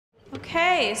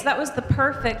Okay, so that was the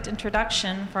perfect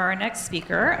introduction for our next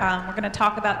speaker. We're going to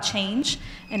talk about change,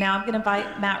 and now I'm going to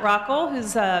invite Matt Rockel,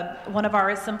 who's one of our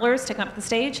assemblers, to come up to the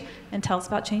stage and tell us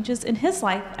about changes in his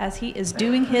life as he is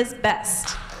doing his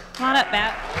best. Come on up,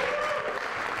 Matt.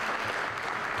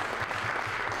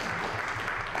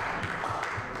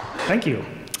 Thank you.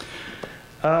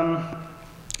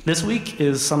 This week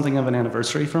is something of an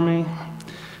anniversary for me.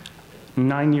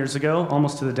 9 years ago,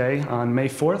 almost to the day, on May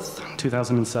 4th,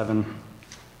 2007,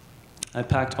 I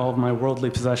packed all of my worldly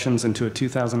possessions into a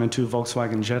 2002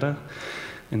 Volkswagen Jetta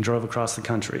and drove across the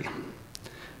country.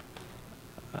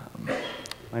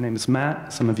 My name is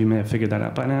Matt. Some of you may have figured that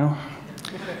out by now.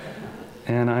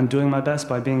 And I'm doing my best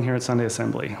by being here at Sunday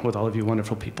Assembly with all of you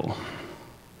wonderful people.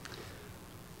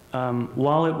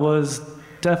 While it was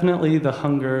definitely the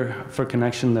hunger for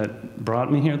connection that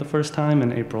brought me here the first time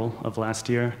in April of last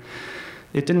year,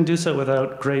 it didn't do so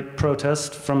without great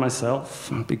protest from myself,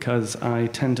 because I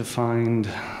tend to find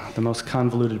the most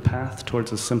convoluted path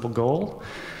towards a simple goal,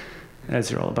 as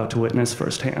you're all about to witness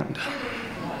firsthand.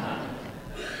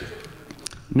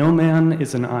 No man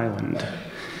is an island.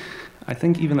 I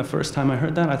think even the first time I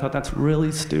heard that, I thought that's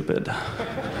really stupid.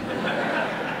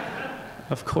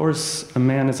 Of course, a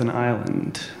man is an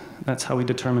island. That's how we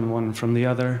determine one from the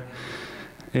other.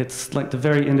 It's like the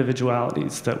very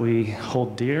individualities that we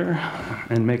hold dear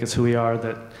and make us who we are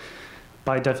that,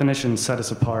 by definition, set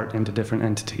us apart into different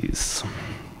entities.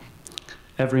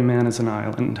 Every man is an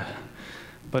island,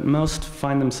 but most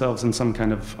find themselves in some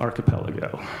kind of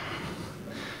archipelago.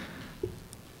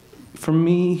 For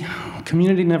me,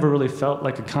 community never really felt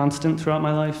like a constant throughout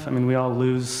my life. I mean, we all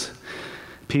lose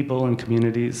people and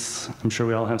communities. I'm sure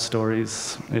we all have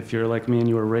stories. If you're like me and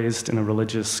you were raised in a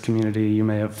religious community, you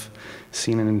may have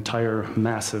seen an entire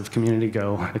massive community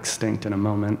go extinct in a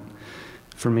moment.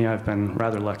 For me, I've been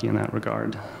rather lucky in that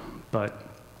regard. But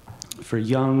for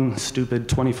young, stupid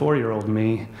 24-year-old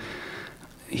me,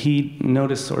 he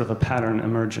noticed sort of a pattern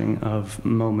emerging of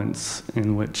moments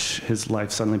in which his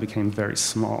life suddenly became very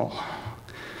small.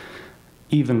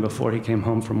 Even before he came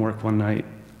home from work one night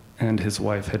and his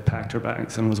wife had packed her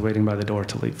bags and was waiting by the door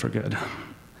to leave for good.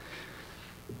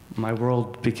 My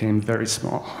world became very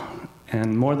small.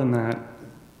 And more than that,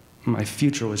 my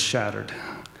future was shattered.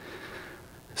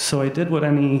 So I did what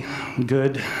any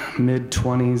good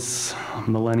mid-20s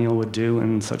millennial would do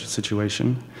in such a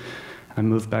situation. I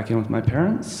moved back in with my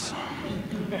parents.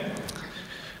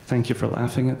 Thank you for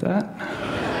laughing at that.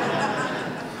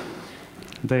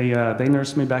 They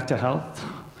nursed me back to health.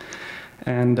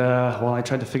 And while I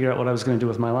tried to figure out what I was going to do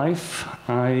with my life,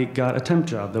 I got a temp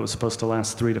job that was supposed to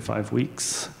last 3 to 5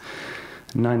 weeks.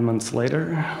 9 months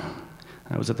later,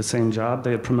 I was at the same job.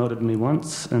 They had promoted me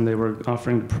once, and they were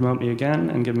offering to promote me again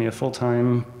and give me a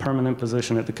full-time permanent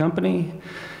position at the company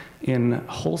in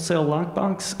wholesale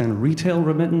lockbox and retail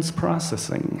remittance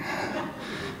processing.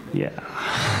 Yeah,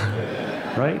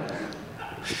 right?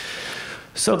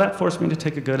 So that forced me to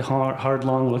take a good, hard,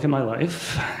 long look at my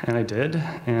life, and I did,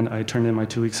 and I turned in my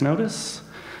 2 weeks' notice,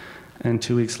 and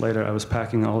 2 weeks later, I was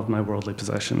packing all of my worldly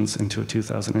possessions into a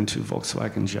 2002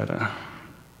 Volkswagen Jetta.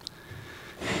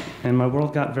 And my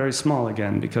world got very small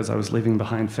again because I was leaving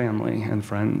behind family and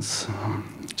friends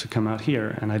to come out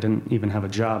here, and I didn't even have a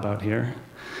job out here.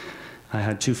 I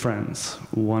had 2 friends,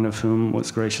 one of whom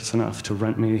was gracious enough to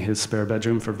rent me his spare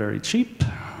bedroom for very cheap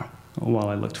while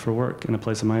I looked for work in a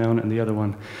place of my own, and the other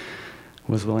one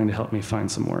was willing to help me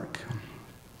find some work.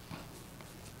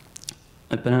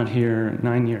 I've been out here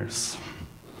 9 years.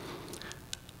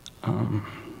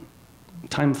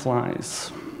 Time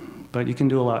flies, but you can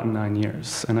do a lot in 9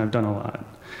 years, and I've done a lot.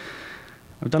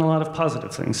 I've done a lot of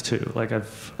positive things too. Like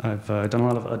I've done a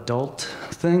lot of adult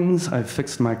things. I've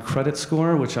fixed my credit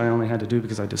score, which I only had to do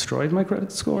because I destroyed my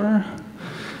credit score.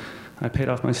 I paid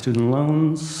off my student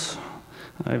loans.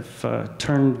 I've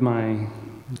turned my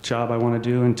job I want to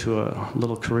do into a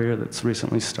little career that's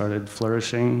recently started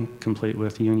flourishing, complete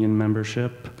with union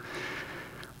membership.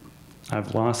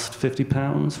 I've lost 50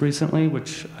 pounds recently,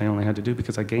 which I only had to do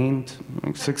because I gained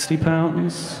like 60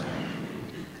 pounds.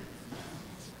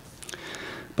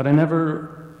 But I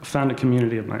never found a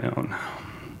community of my own.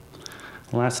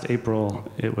 Last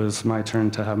April, it was my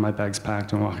turn to have my bags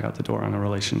packed and walk out the door on a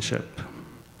relationship.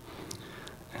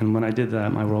 And when I did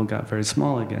that, my world got very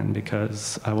small again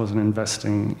because I wasn't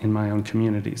investing in my own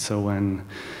community. So when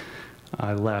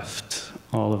I left,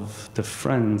 all of the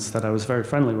friends that I was very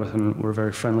friendly with and were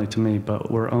very friendly to me, but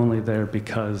were only there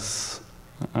because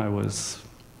I was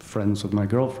friends with my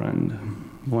girlfriend,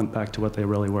 went back to what they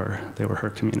really were. They were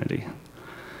her community.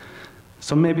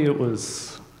 So maybe it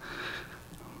was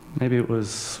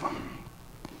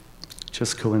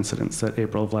just coincidence that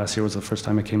April of last year was the first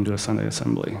time I came to a Sunday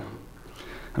assembly.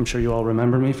 I'm sure you all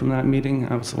remember me from that meeting.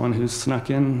 I was the one who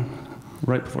snuck in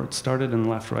right before it started and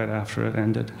left right after it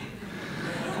ended.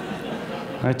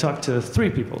 I talked to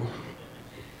 3 people,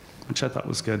 which I thought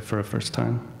was good for a first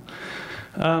time.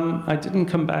 I didn't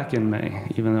come back in May,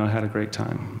 even though I had a great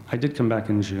time. I did come back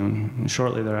in June, and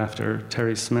shortly thereafter,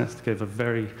 Terry Smith gave a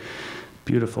very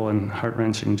beautiful and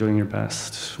heart-wrenching Doing Your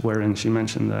Best, wherein she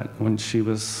mentioned that when she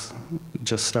was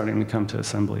just starting to come to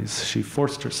assemblies, she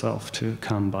forced herself to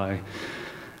come by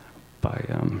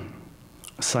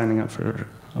signing up for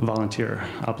a volunteer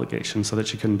obligation so that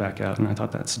she couldn't back out, and I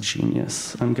thought, that's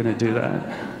genius. I'm gonna do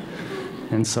that.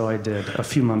 And so I did, a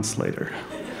few months later.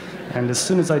 And as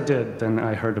soon as I did, then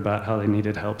I heard about how they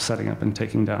needed help setting up and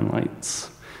taking down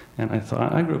lights. And I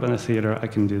thought, I grew up in a theater, I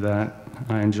can do that.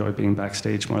 I enjoy being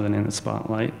backstage more than in the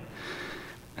spotlight.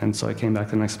 And so I came back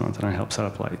the next month and I helped set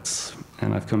up lights.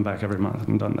 And I've come back every month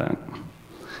and done that.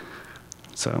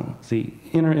 So the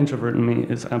inner introvert in me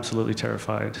is absolutely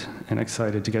terrified and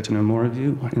excited to get to know more of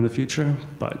you in the future.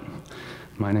 But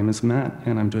my name is Matt,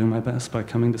 and I'm doing my best by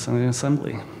coming to Sunday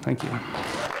Assembly. Thank you.